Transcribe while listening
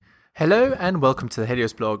Hello and welcome to the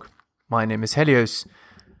Helios blog. My name is Helios.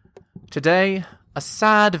 Today, a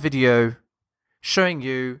sad video showing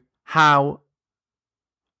you how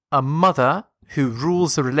a mother who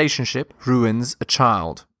rules a relationship ruins a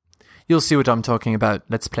child. You'll see what I'm talking about.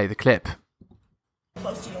 Let's play the clip.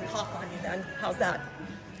 Close to you and cough on you then. How's that?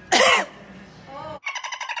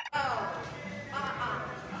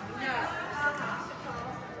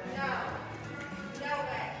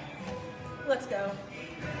 Let's go.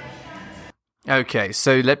 Okay,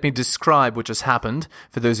 so let me describe what just happened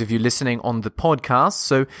for those of you listening on the podcast.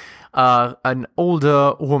 So, an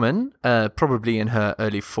older woman, probably in her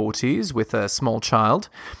early 40s, with a small child.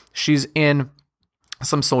 She's in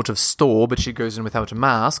some sort of store, but she goes in without a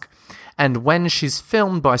mask. And when she's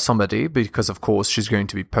filmed by somebody, because of course she's going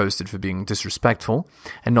to be posted for being disrespectful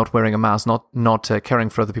and not wearing a mask, not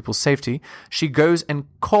caring for other people's safety, she goes and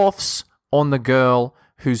coughs on the girl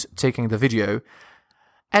who's taking the video.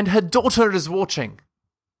 And her daughter is watching.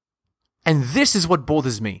 And this is what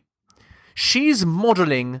bothers me. She's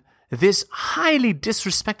modeling this highly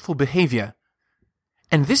disrespectful behavior.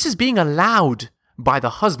 And this is being allowed by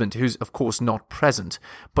the husband, who's of course not present.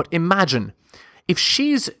 But imagine, if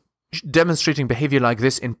she's demonstrating behavior like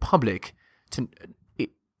this in public,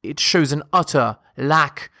 it shows an utter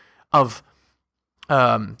lack of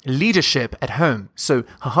leadership at home. So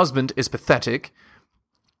her husband is pathetic.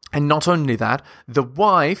 And not only that, the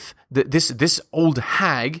wife, this old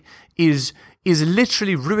hag, is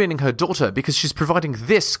literally ruining her daughter because she's providing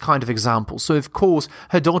this kind of example. So of course,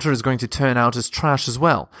 her daughter is going to turn out as trash as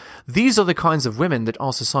well. These are the kinds of women that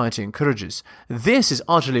our society encourages. This is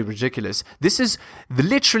utterly ridiculous. This is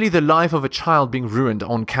literally the life of a child being ruined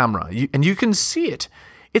on camera. And you can see it.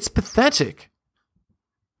 It's pathetic.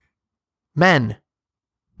 Men,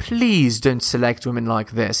 please don't select women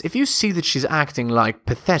like this. If you see that she's acting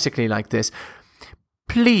pathetically like this,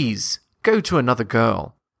 please go to another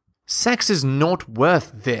girl. Sex is not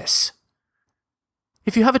worth this.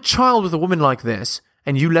 If you have a child with a woman like this,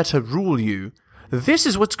 and you let her rule you, this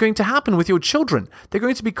is what's going to happen with your children. They're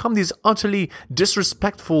going to become these utterly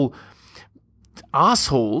disrespectful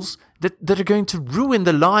assholes that are going to ruin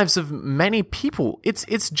the lives of many people.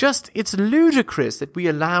 It's ludicrous that we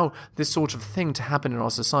allow this sort of thing to happen in our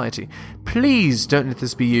society. Please don't let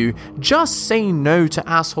this be you. Just say no to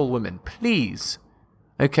asshole women, please.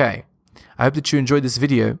 Okay, I hope that you enjoyed this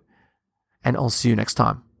video, and I'll see you next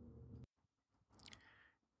time.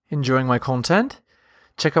 Enjoying my content?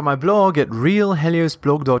 Check out my blog at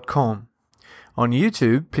realheliosblog.com. On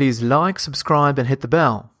YouTube, please like, subscribe, and hit the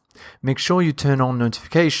bell. Make sure you turn on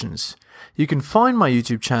notifications. You can find my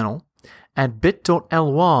YouTube channel at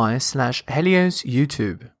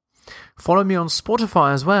bit.ly/HeliosYouTube. Follow me on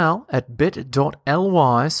Spotify as well at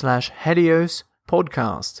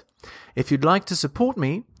bit.ly/HeliosPodcast. If you'd like to support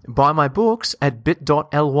me, buy my books at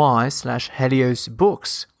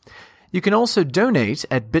bit.ly/HeliosBooks. You can also donate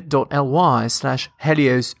at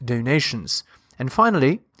bit.ly/HeliosDonations. And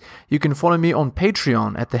finally, you can follow me on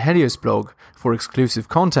Patreon at the Helios blog for exclusive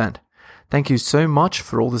content. Thank you so much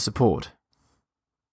for all the support.